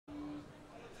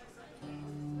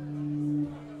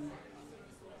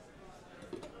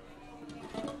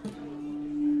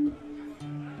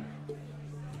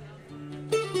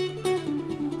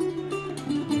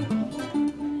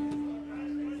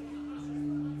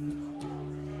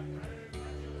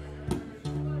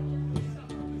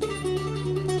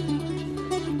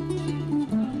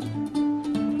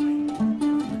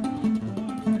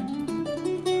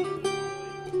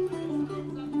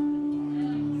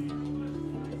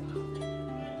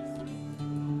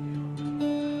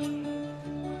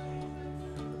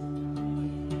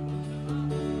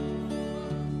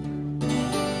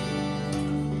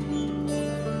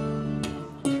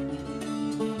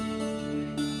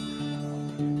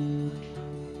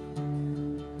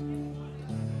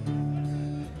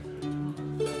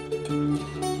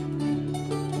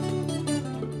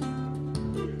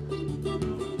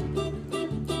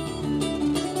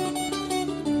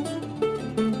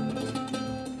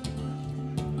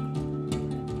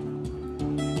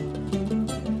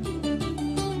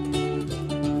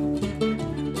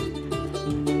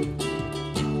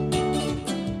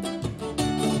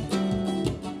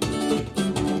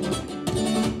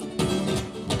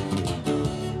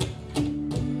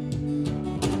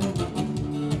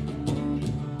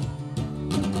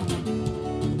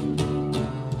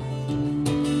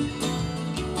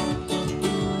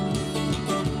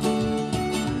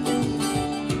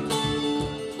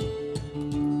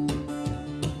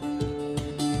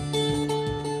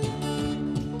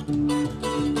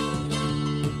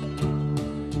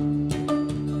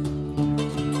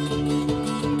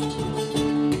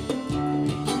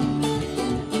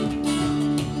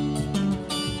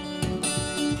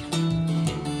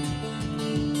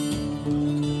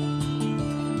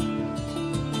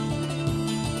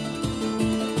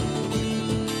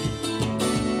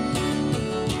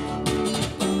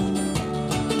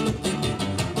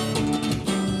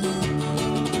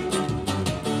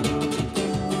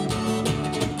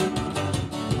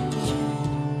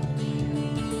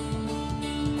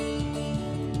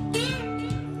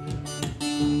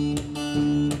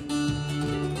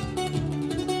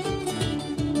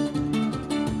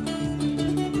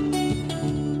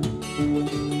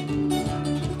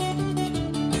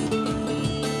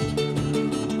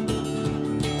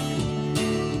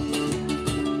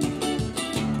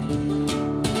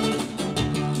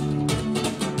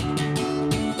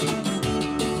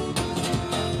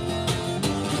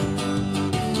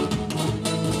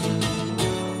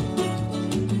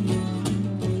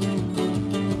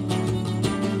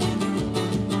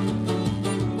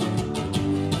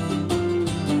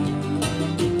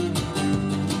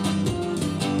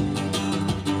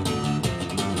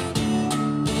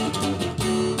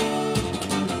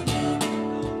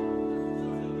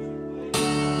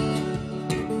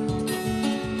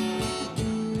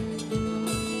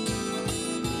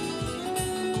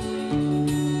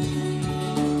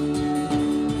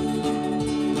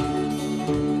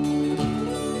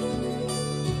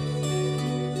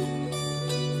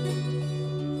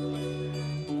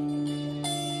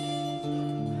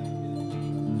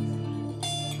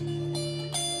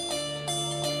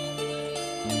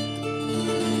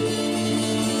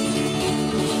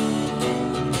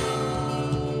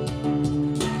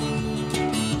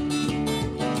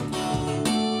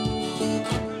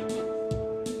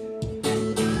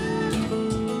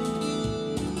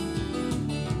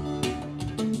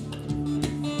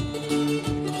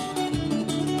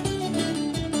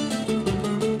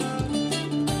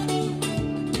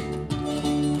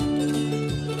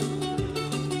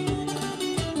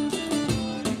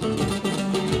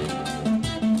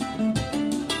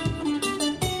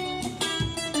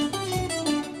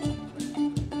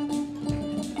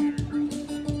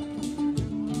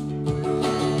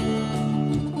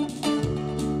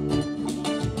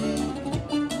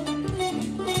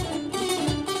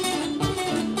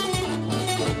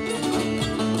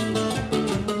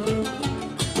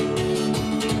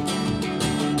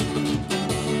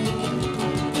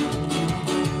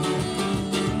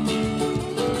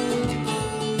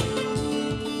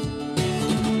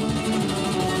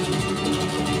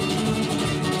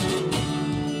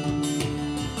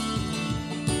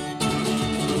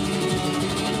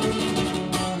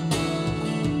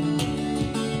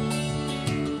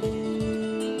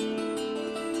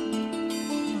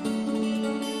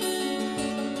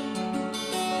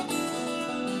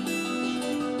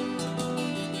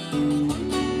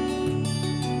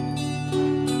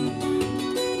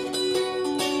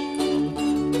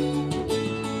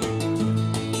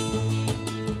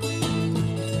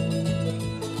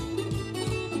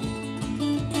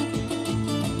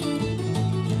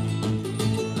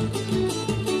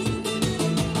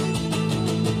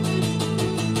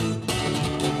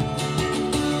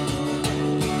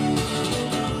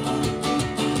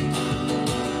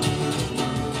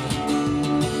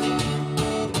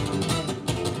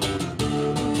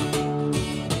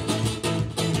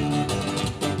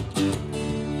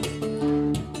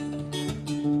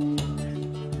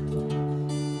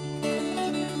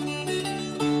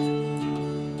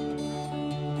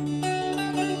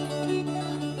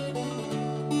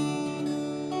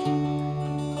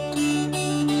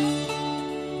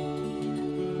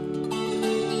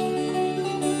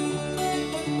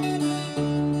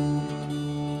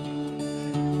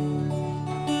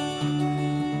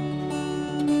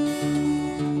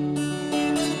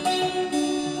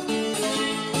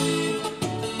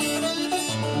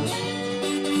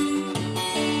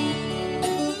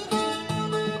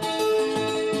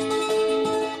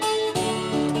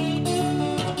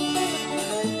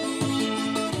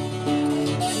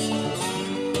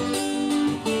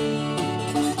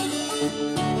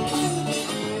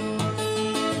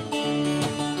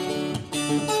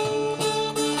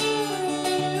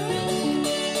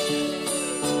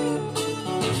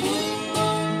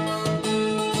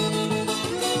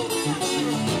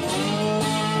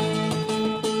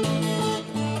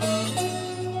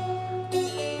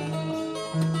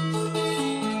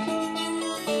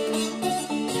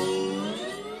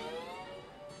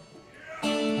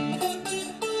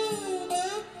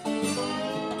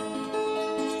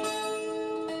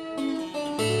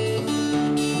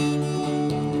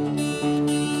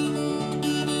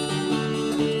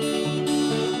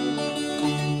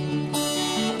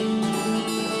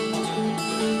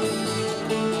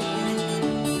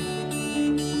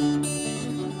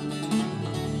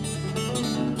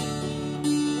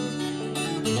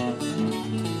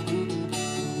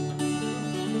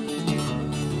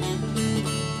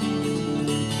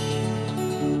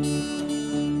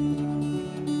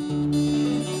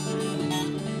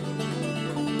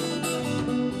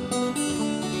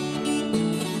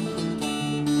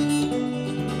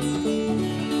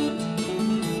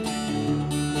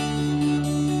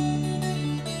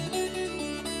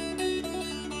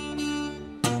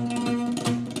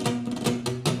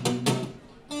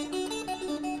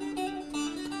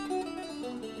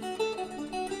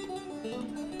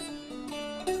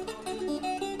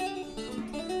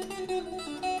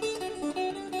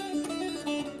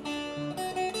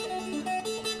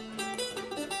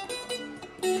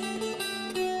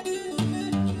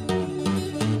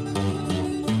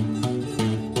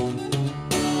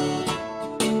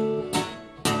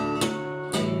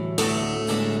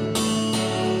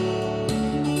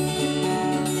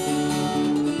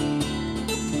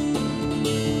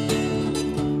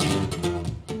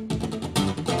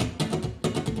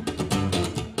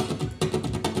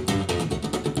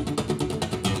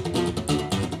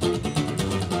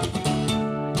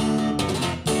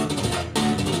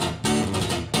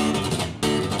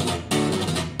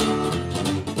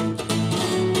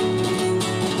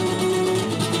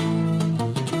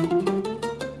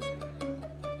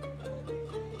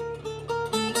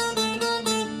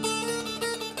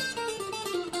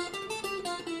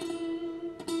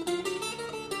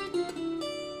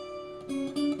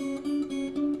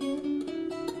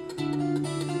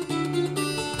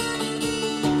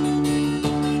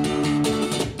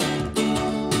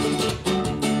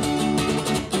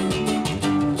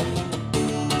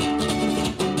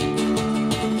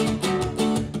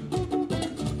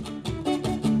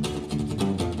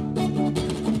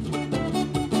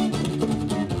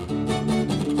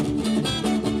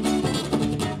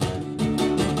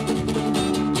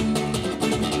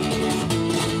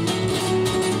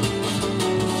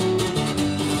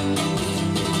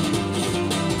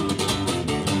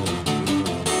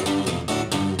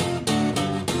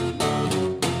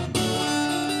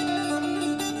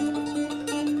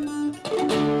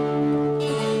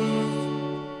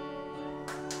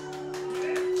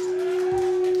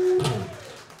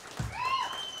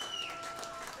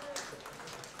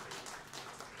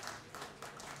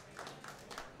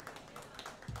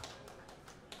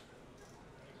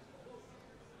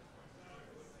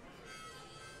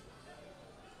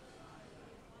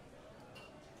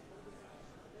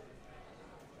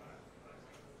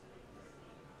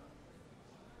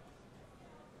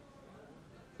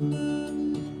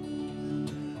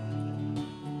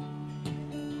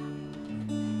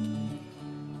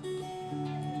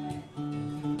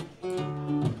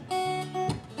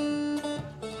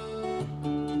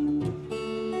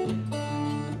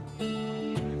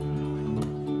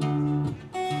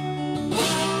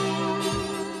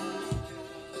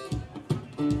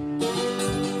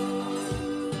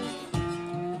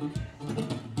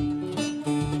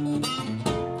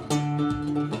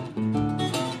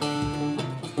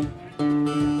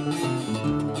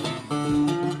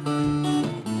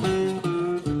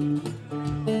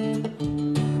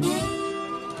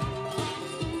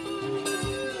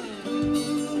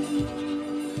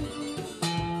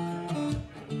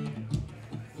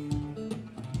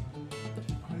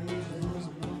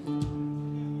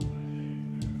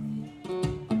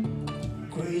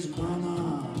Crazy mama,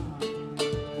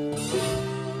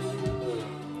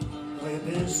 where you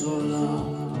been so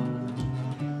long?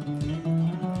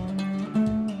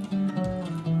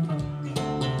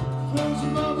 Crazy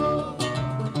mama,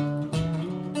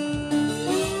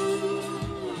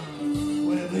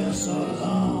 where you been so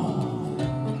long?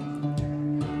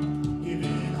 You've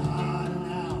been hiding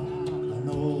out, I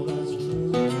know that's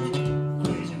true.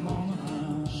 Crazy mama,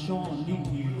 I sure need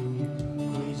you.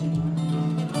 Crazy mama.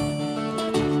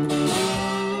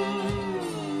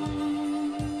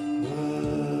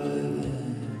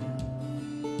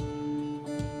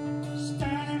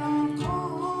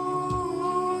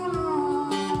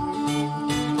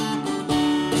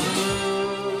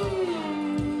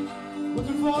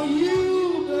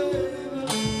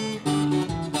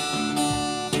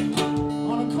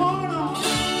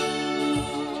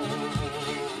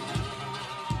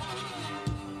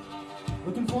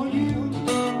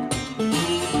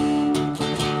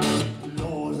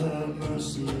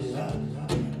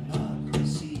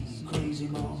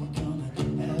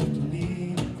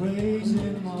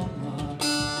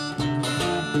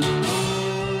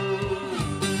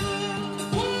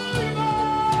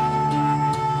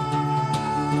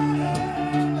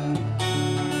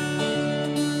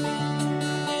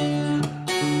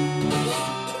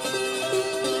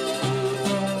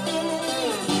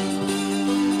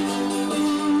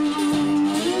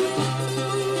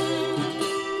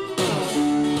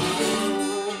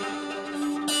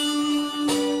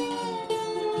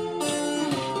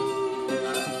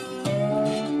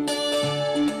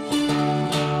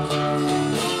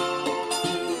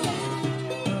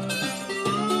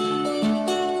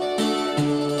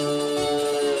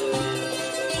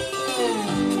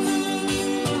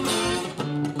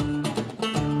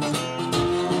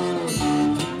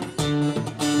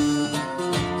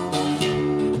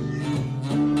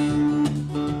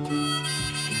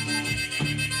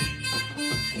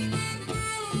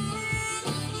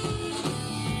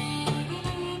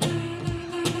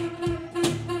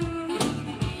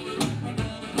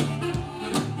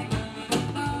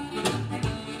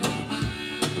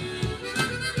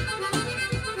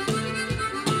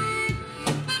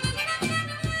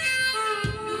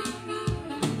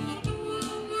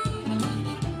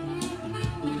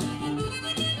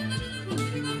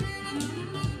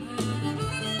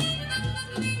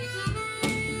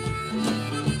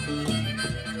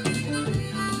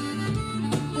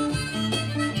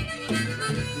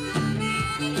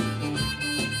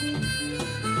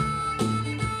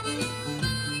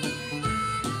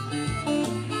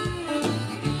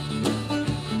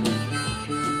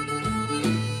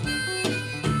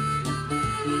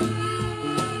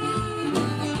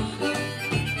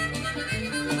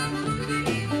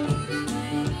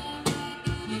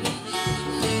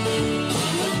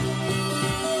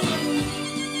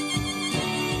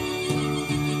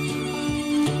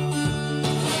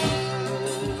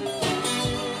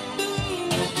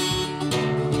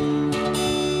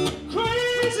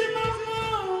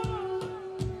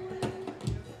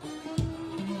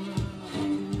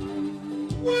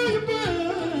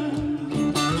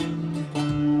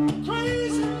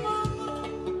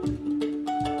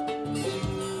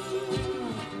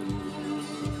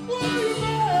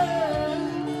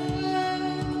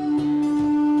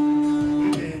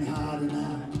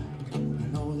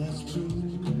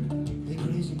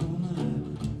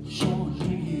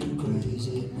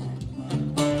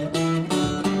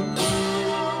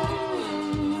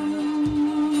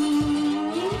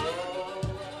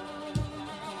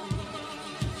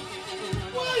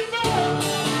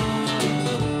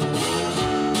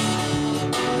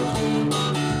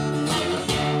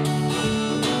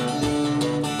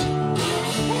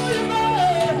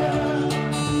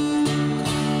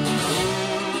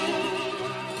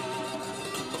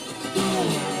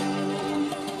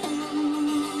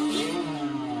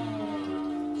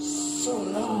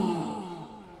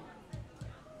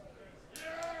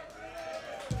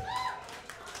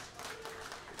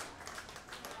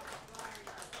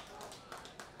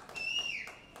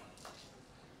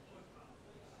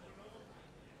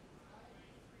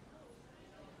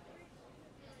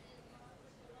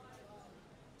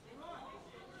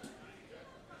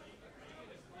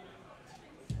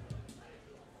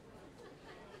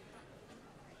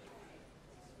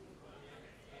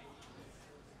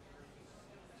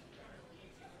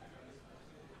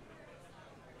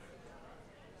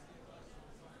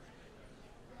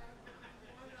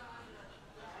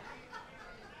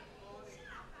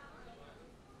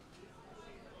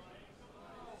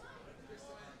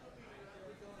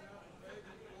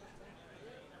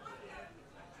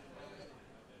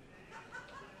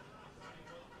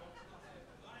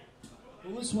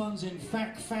 This one's in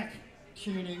FAC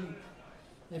tuning.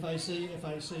 FAC,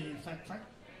 FAC.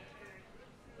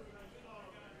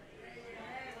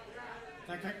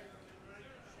 FAC.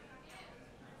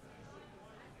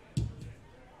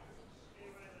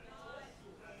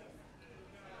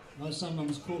 I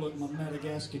sometimes call it my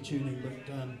Madagascar tuning, but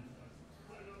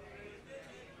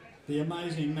the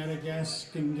amazing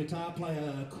Madagascan guitar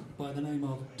player by the name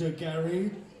of De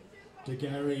Gary,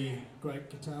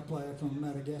 great guitar player from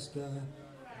Madagascar,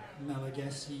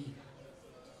 Malagasy.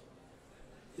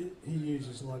 He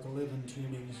uses like 11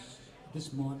 tunings.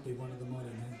 This might be one of them, I don't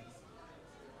know.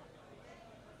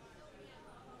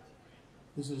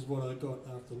 This is what I got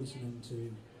after listening to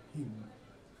him,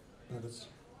 but it's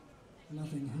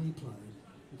nothing he played,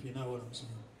 if you know what I'm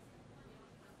saying.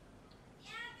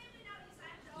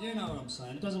 You know what I'm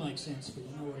saying. It doesn't make sense, but you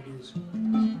know what it is.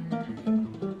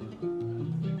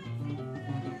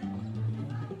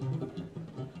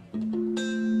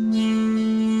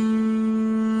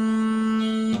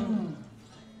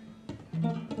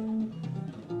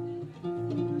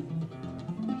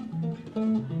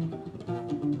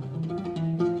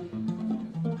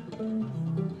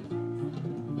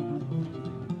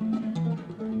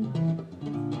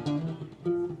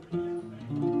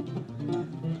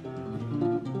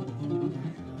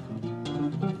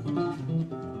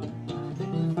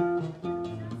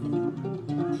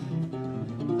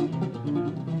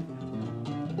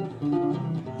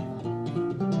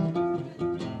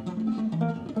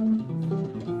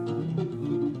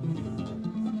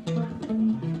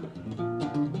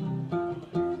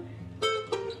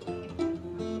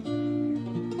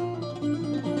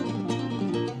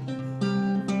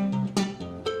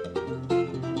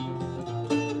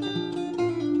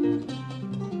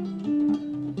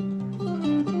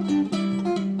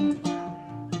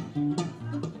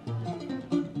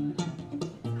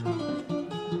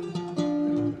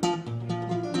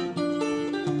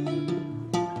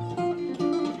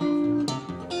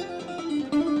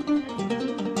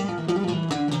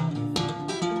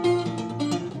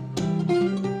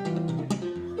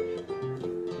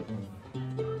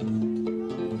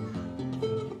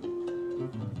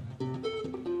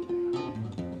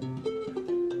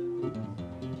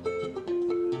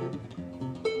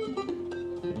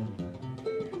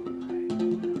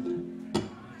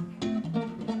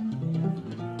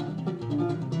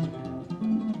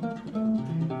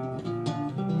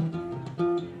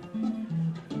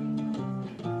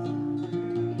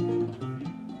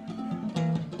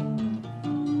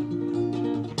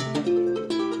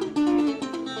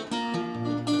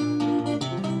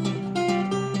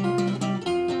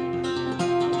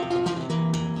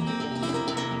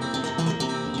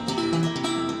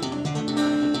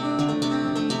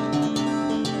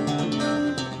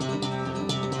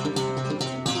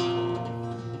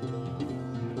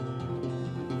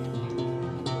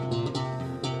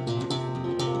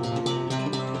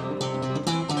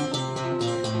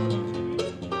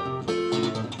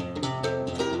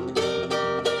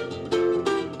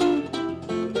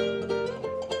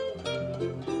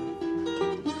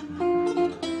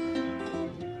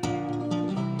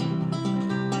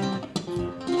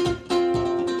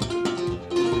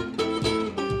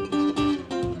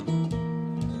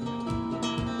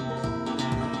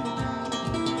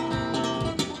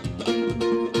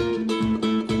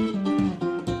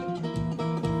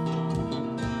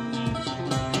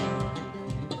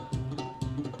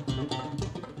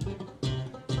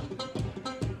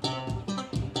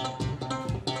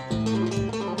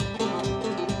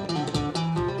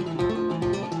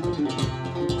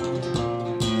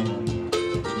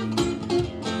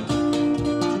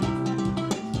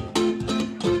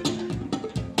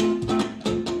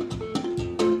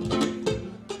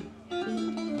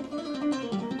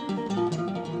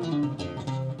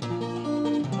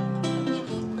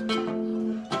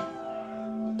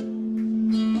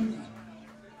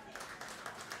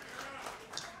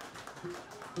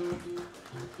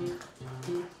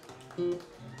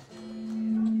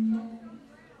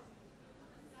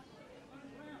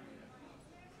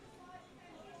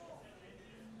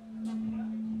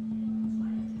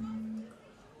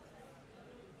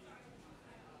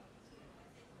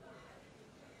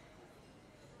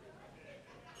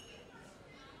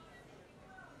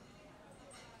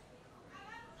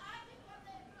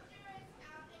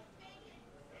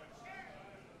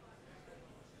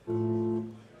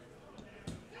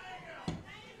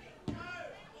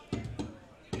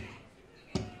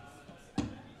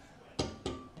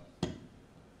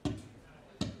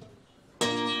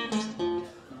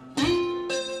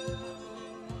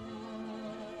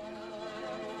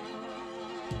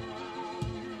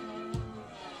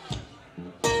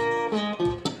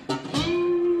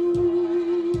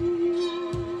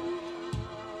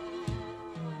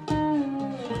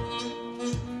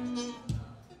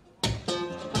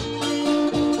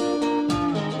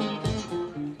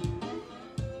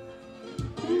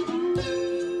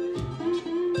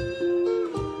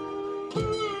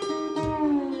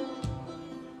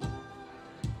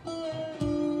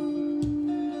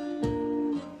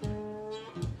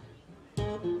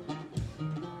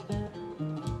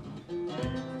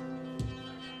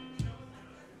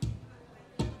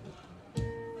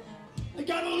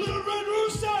 got a little red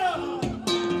rooster.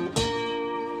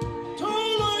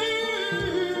 Told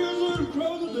lazy to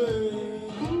crow the day.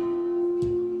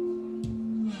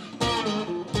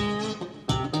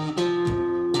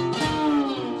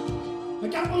 I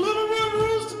got a little red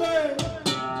rooster, babe.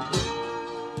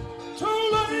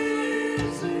 Told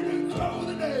lazy to crow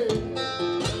the day.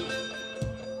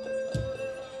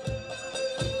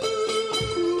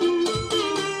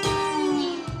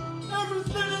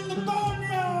 Everything in the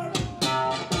barnyard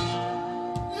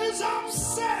is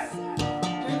upset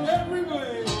in every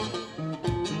way.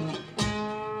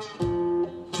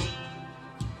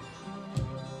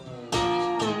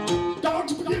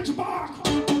 Dogs begin to bark.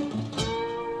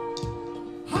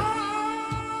 Hounds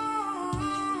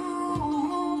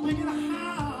begin to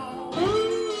howl.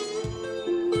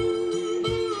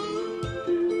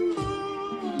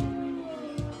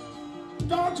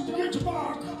 Dogs begin to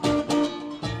bark.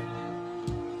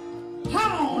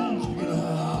 Hounds begin to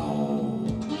howl.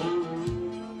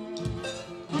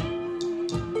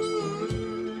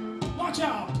 Watch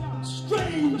out,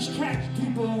 strange cat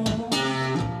people.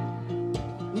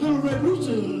 Little red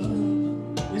rooster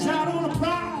is out on a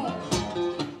prowl.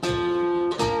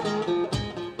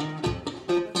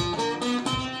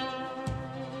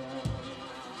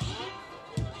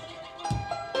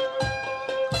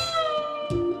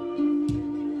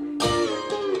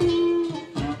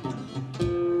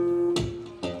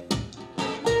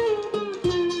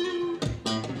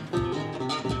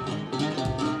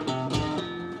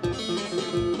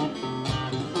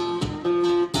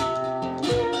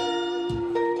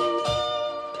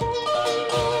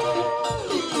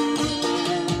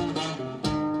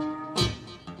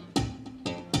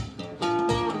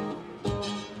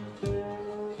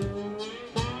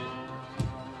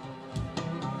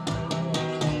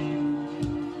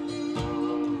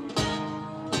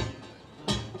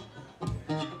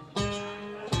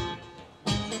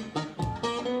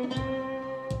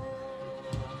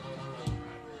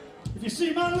 If you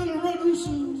see my little red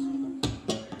rooster,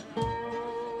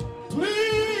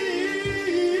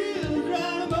 please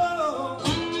drive him home.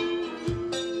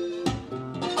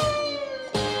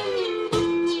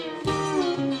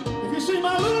 If you see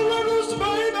my little red rooster,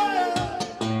 baby,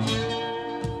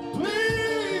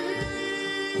 please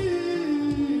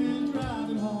drive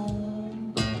him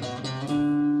home.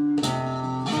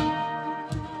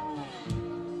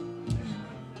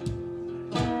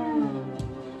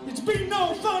 It's been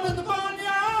no fun in the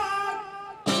barnyard.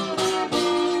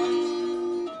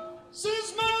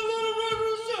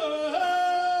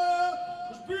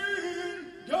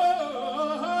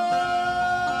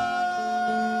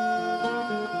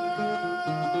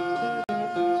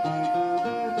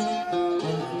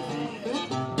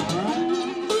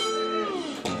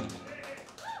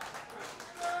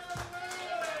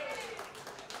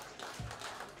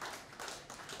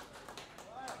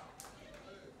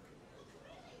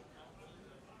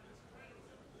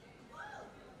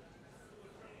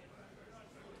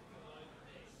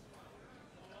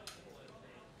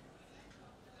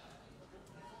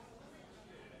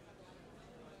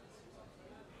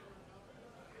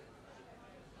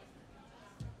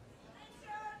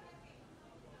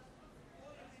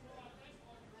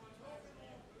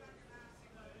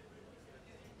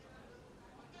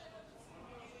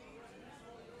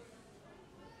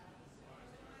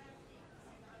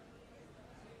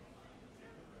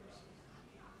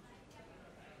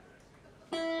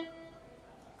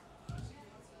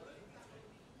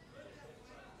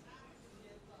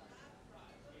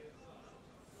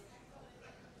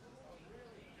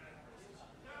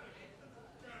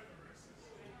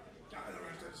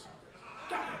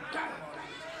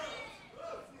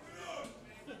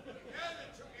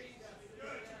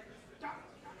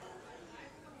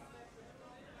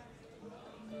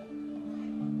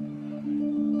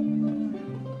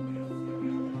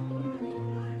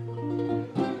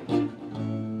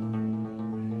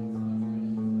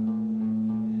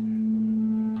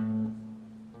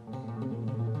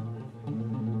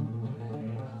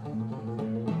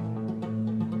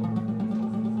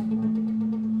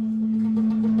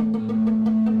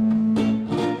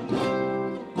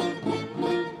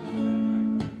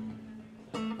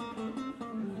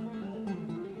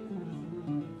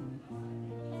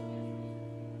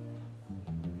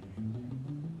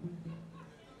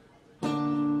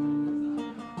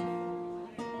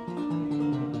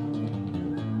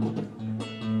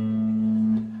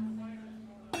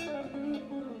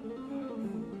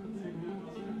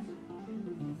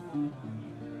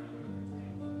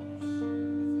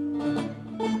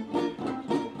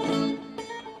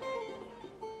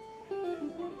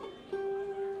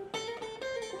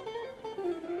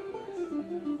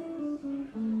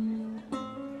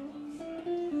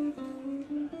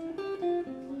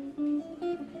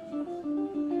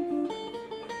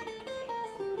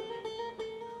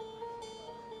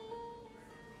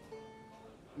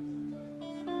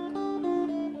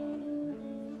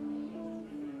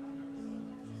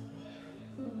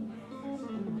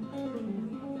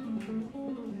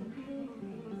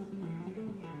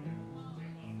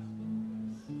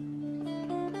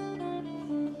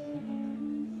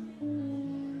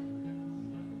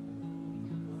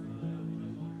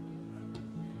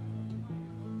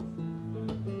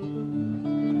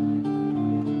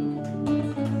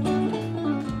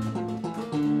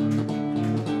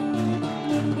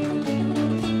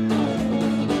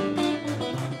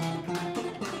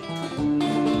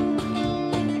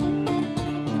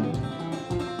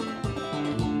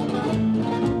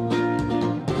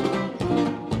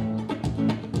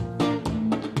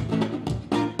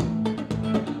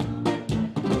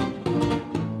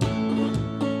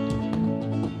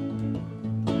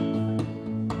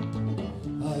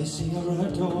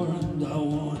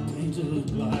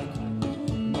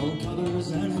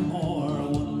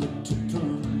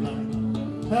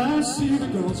 see the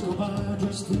girls go by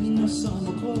dressed in their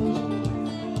summer clothes,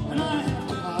 and I have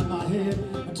to hide my head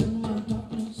until my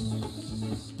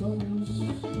darkness goes.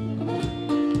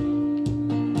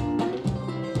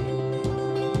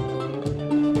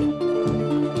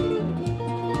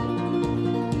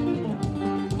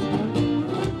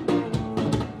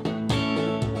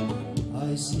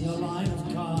 I see a line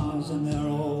of cars and they're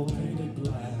all painted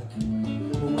black,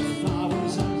 with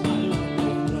flowers and my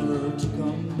love never to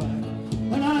come back.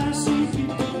 And I see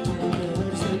people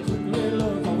as they quickly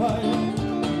look away,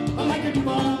 like a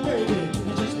newborn baby,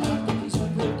 it just happens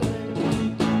every day.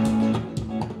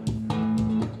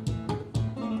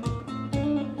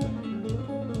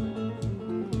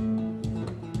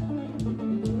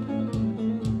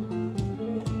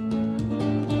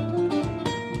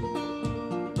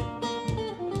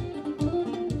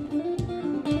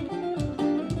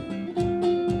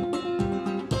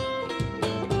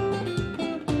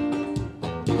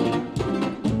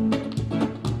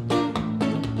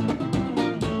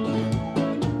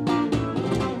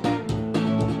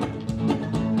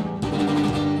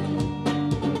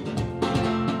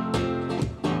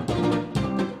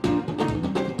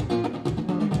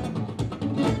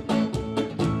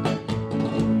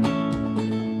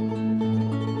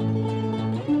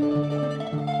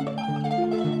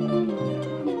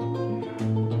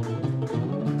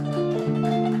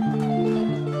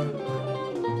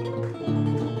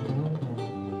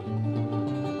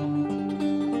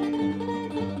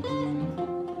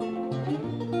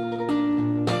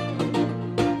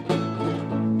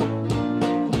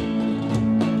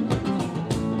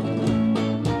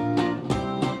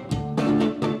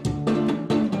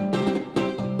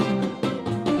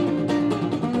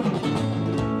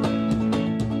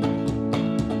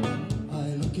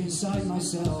 Inside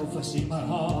myself, I see my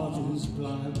heart is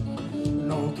black.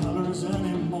 No colors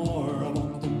anymore, I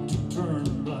want them to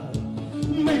turn black.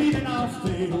 Maybe then I'll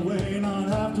fade away, not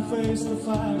have to face the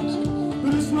facts.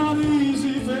 But it's not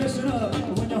easy facing up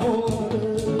when your whole heart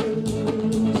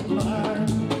is black.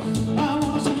 I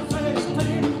want to see your face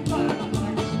painted black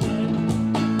like a snake.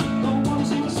 Don't want to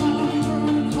see the sun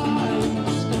burning high in the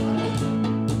sky.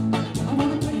 I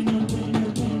want to paint it, paint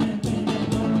it, paint it, paint it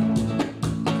black.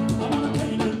 I want to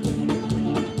paint it.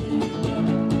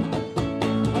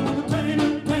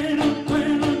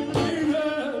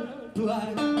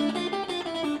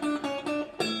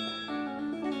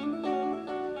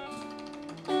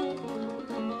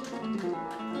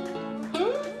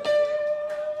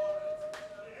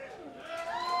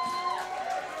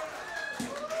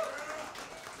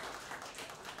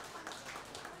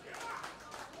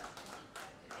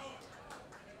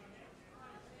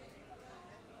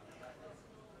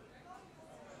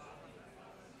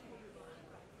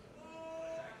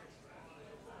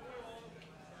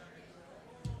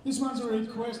 This one's a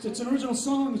request. It's an original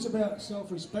song. It's about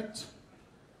self-respect.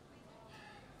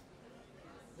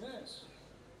 Yes.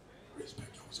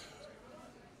 Respect yourself.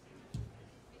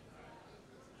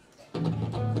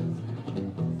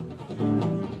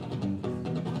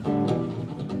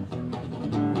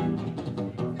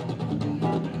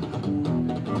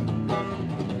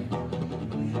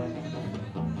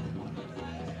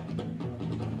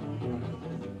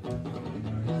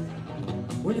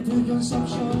 When you pick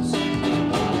assumptions,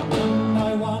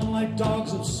 by one like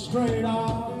dogs have strayed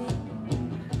off,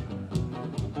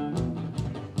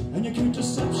 and your cute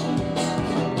deceptions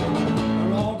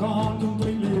are all gone,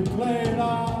 completely played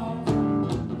off.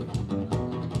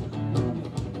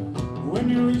 When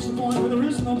you reach the point where there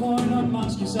is no point,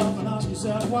 unmask yourself and ask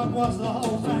yourself, what was the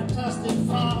whole fantastic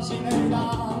farce he made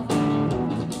of?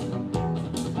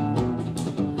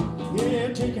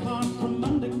 Yeah, take your heart from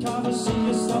undercover, see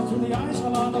yourself through the eyes of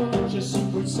another, let your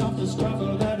secret self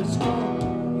discover that it's gold.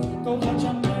 Go let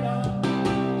your made up.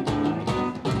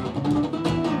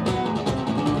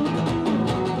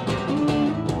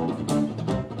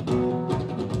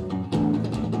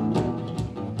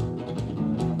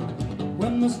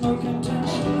 When there's no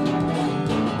contention,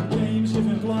 games you've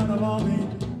employed have all been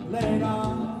laid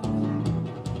off.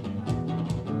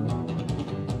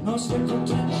 No strict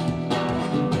attention,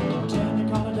 turn your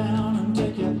collar down and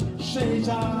take your shades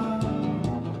off.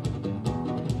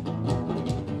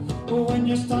 When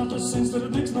you start to sense that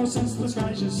it makes no sense to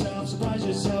disguise yourself, surprise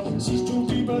yourself, and cease to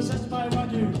be possessed by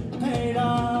what you paid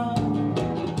off.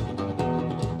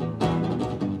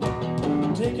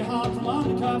 Take your heart from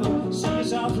undercover, see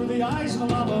yourself through the eyes of a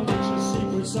lover, let your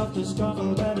secret self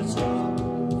discover that it's gone.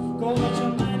 Go let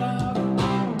your made up.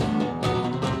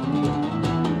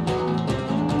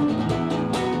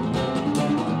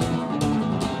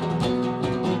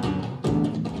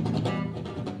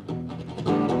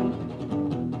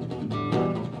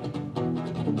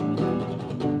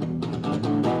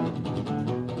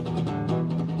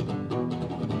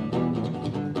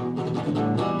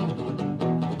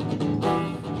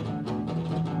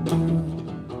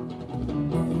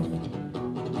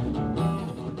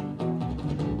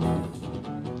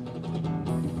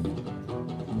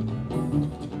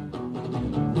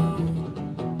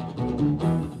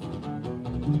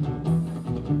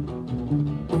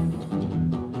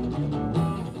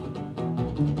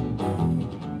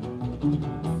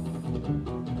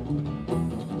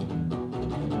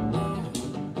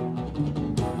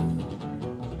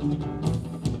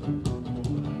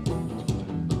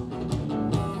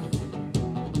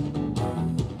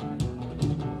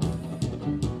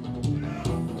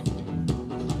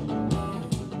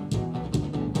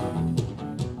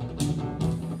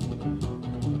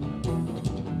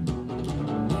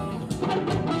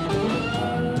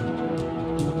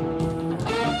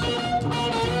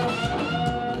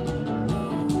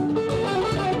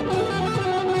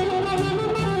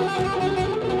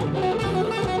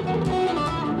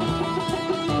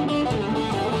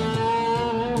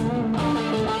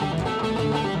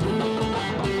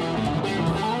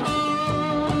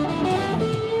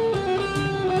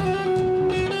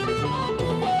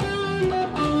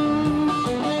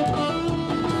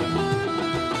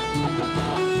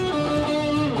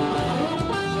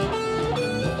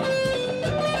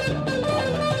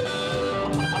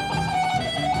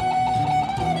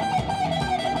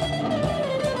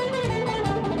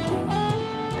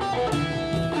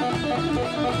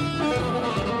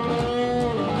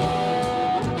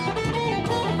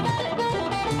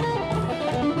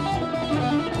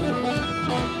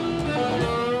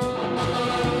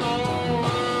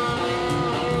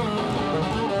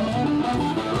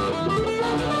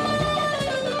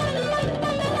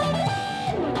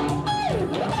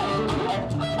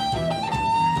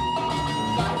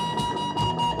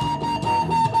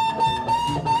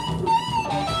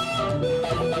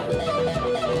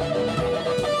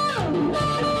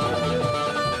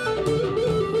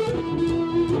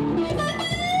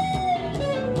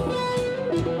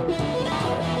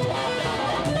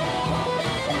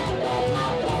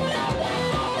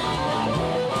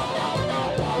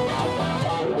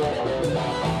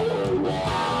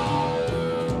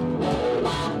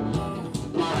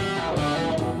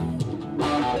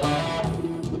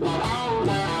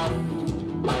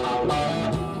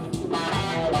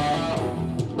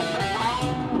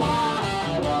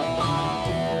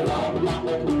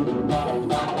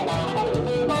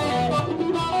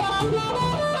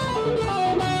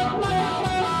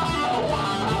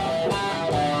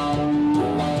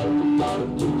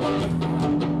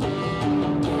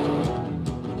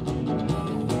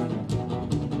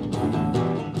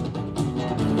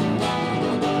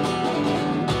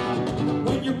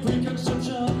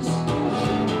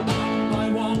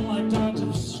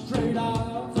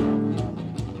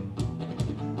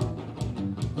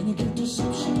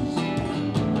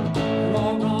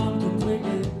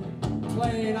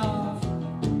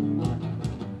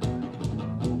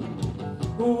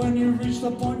 reached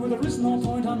the point where there is no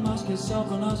point, unmask yourself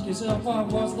and ask yourself, what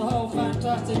was the whole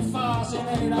fantastic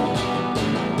fascinator?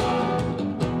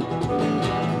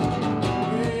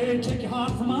 Hey, take your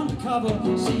heart from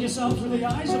undercover, see yourself through the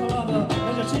eyes of a lover,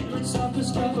 as your secret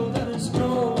self-discover that it's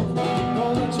gold, gold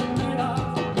that you're made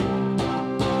of.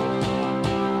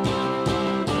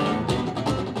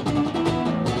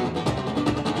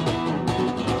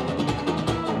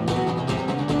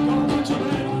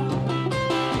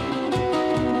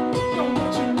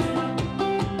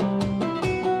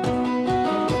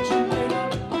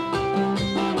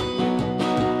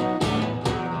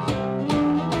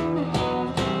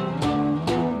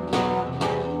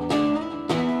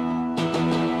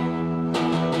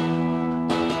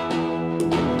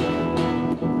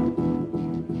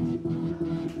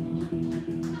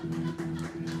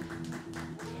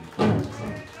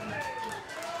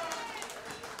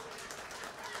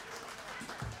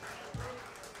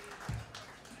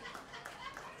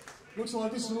 Looks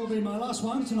like this will be my last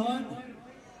one tonight.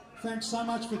 Thanks so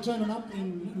much for turning up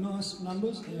in nice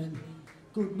numbers and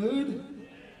good mood.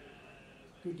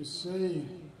 Good to see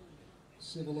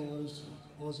civilised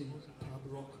Aussie pub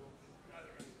rock.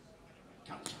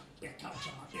 Culture, yeah, culture,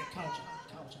 yeah, culture,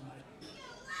 culture, mate.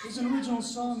 There's an original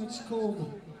song, it's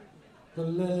called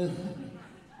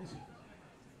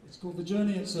it's called The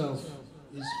Journey Itself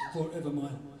is Forever My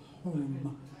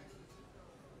Home.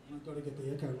 I've got to get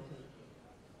the echo.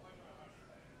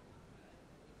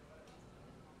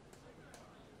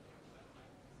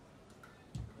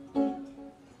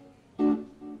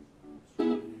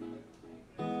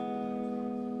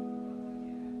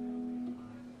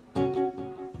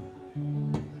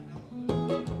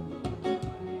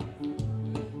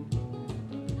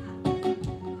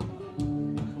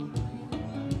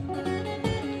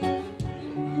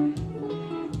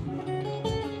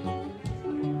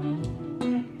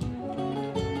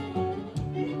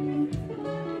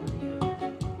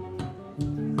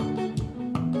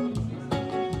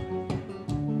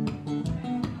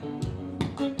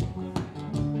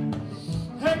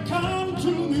 To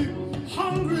me,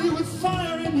 hungry with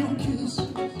fire in your kiss,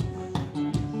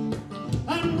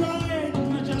 and ride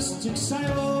majestic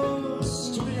sails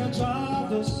to the edge of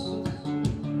this.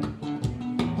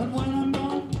 And when I'm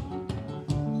gone,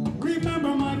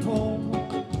 remember my poem.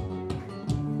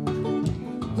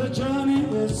 The journey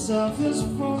itself is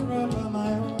forever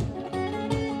my own.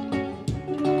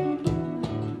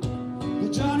 The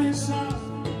journey itself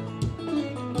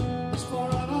is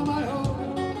forever my home.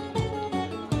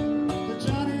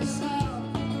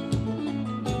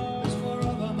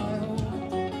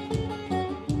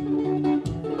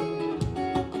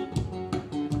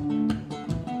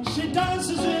 She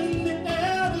dances in the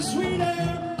air, the sweet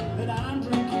air that I'm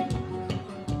drinking,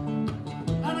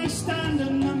 and I stand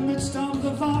in the midst of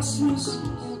the vastness,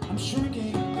 I'm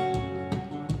shrinking.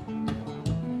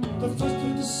 The first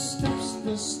of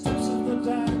the steps of the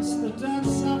dance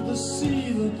of the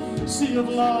sea of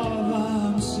love,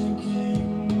 I'm sinking.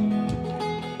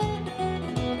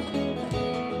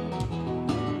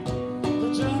 The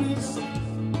journey is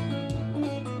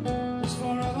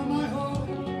forever my home.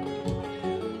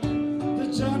 The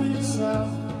journey itself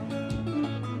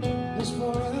is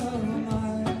forever my home.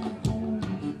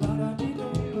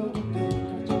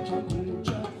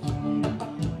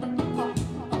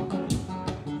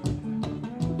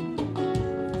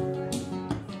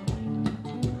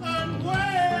 And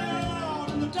way out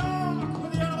in the dark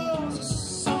where the animals are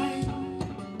sighing,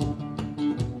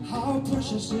 how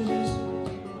precious it is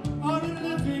on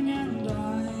living and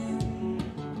dying.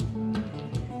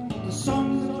 The song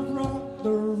of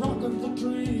the rock of the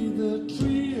tree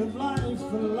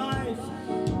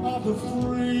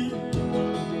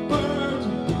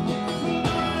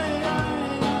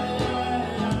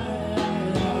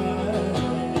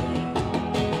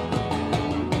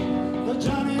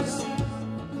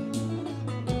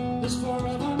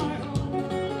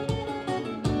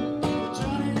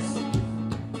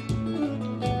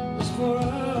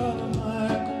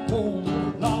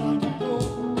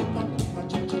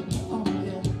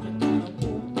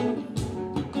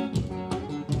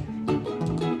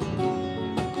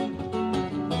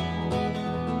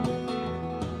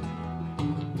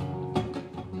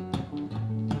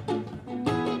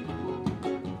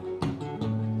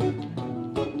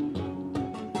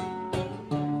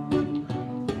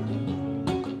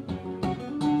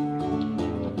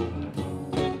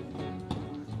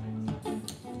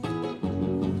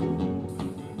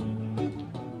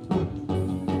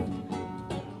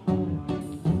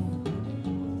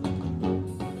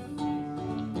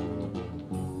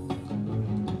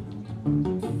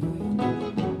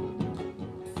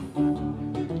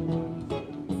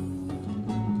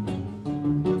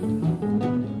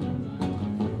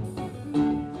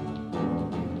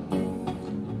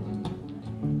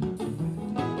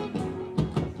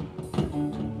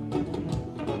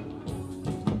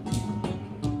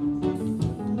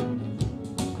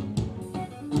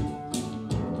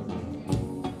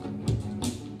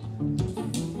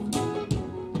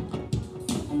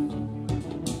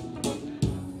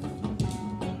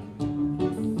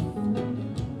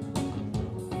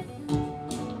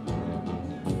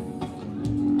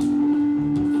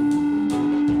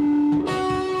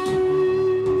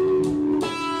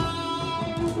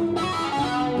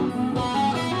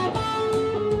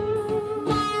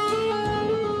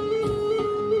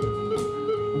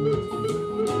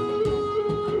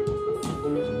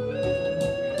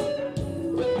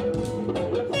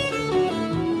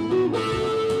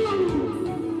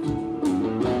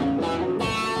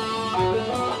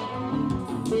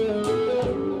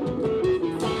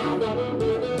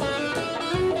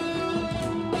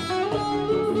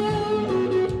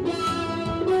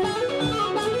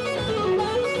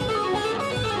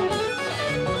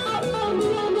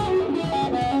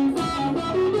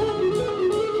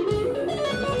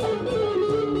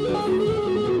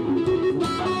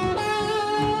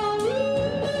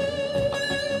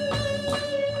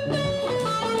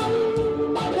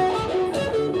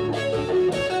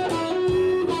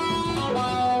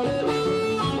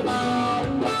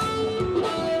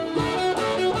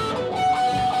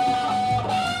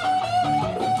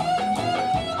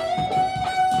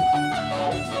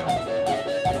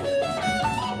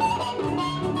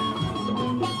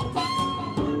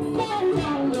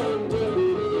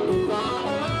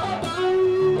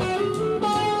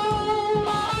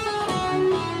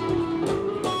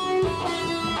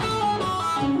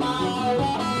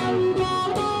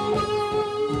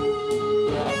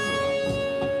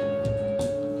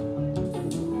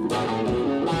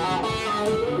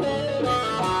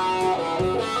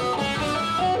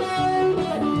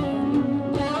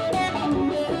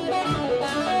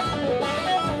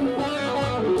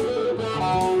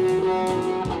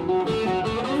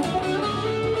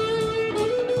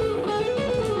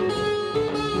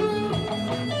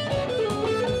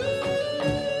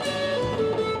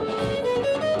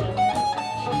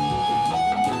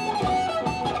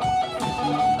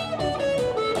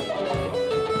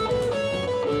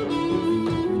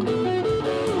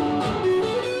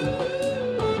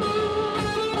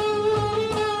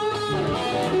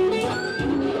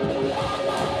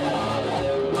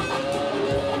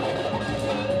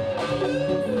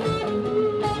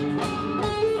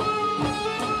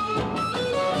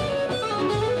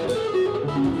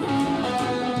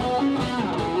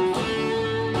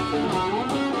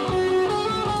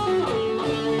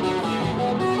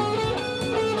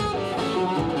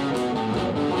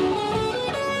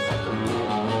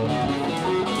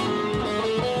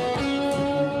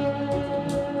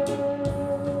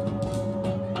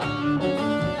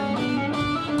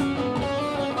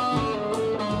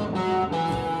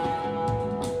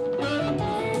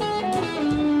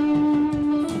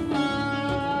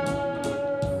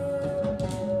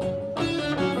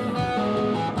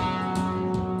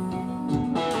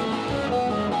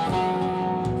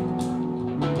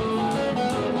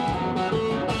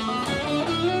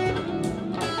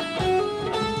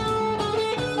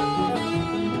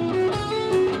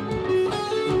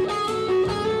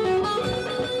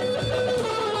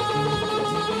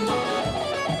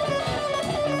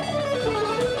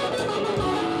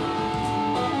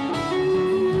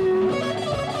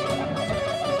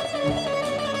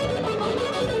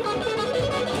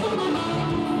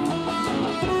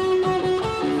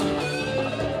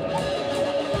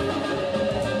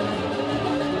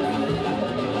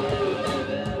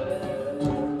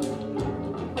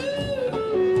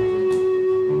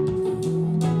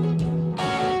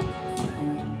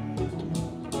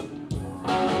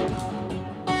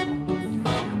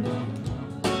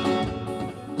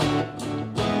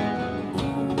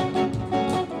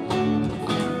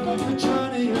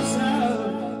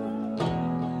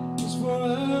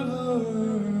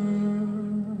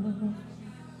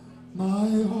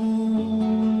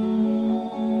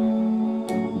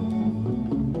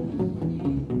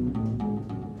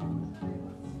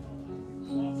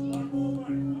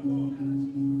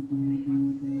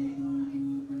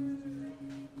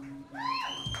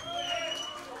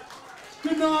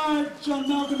John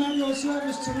Malcolm at your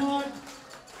service tonight.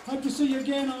 Hope to see you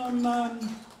again on,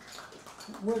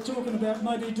 we're talking about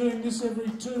maybe doing this every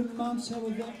 2 months. How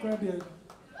would that grab you?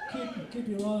 Keep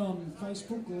your eye on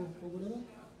Facebook or whatever.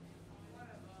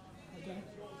 Okay.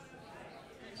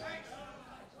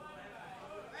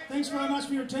 Thanks very much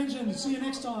for your attention. See you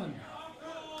next time.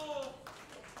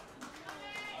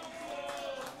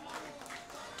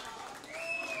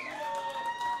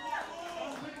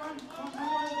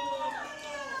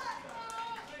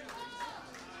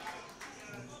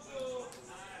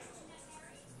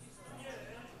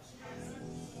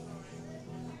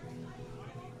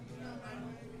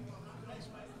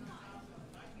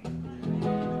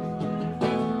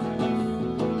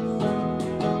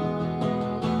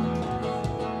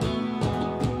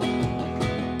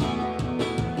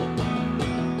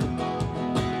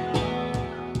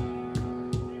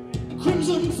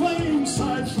 Crimson flames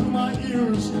sighed through my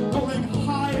ears, rolling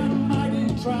high and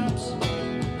mighty traps.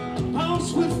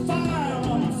 Bounce with fire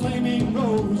on flaming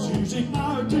roads, using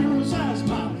our tears as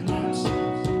mountain-maps.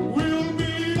 We'll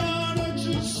meet on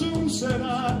edges soon, said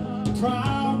I,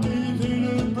 proudly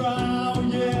painted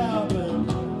brown. Yeah,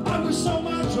 but I was so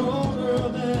much older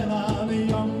then, I'm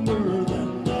younger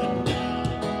than that now.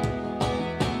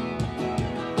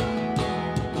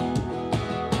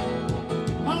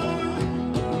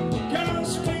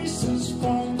 Faces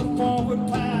from the forward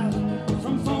path,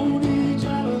 from phony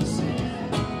jealousy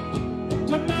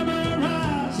to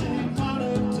memorizing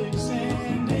politics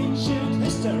and ancient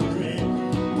history.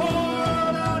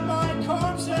 Poured out my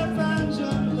corpse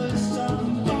evangelist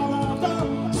and thought of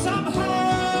them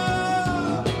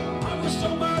somehow. I was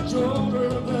so much older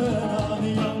than I'm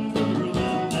younger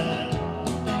than that.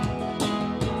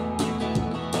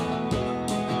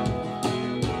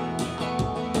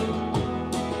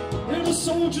 In a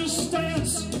soldier's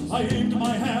stance, I aimed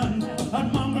my hand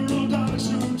at mongrel dogs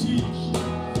who teach,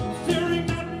 fearing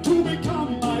not to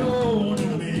become my own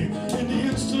enemy. In the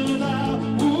instant I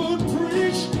would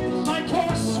preach, my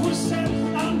course was set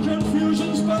on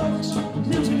confusion's boat,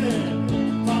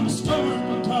 mutiny from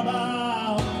stern to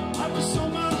bow. I was so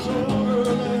much older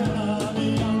than I'm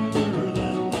younger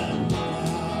than that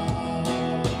now.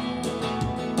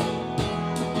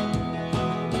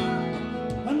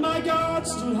 And my God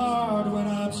stood hard when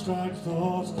abstract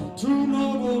thoughts, too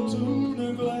noble to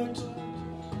neglect,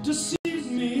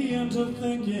 deceived me into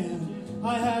thinking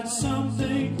I had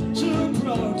something to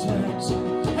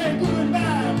protect.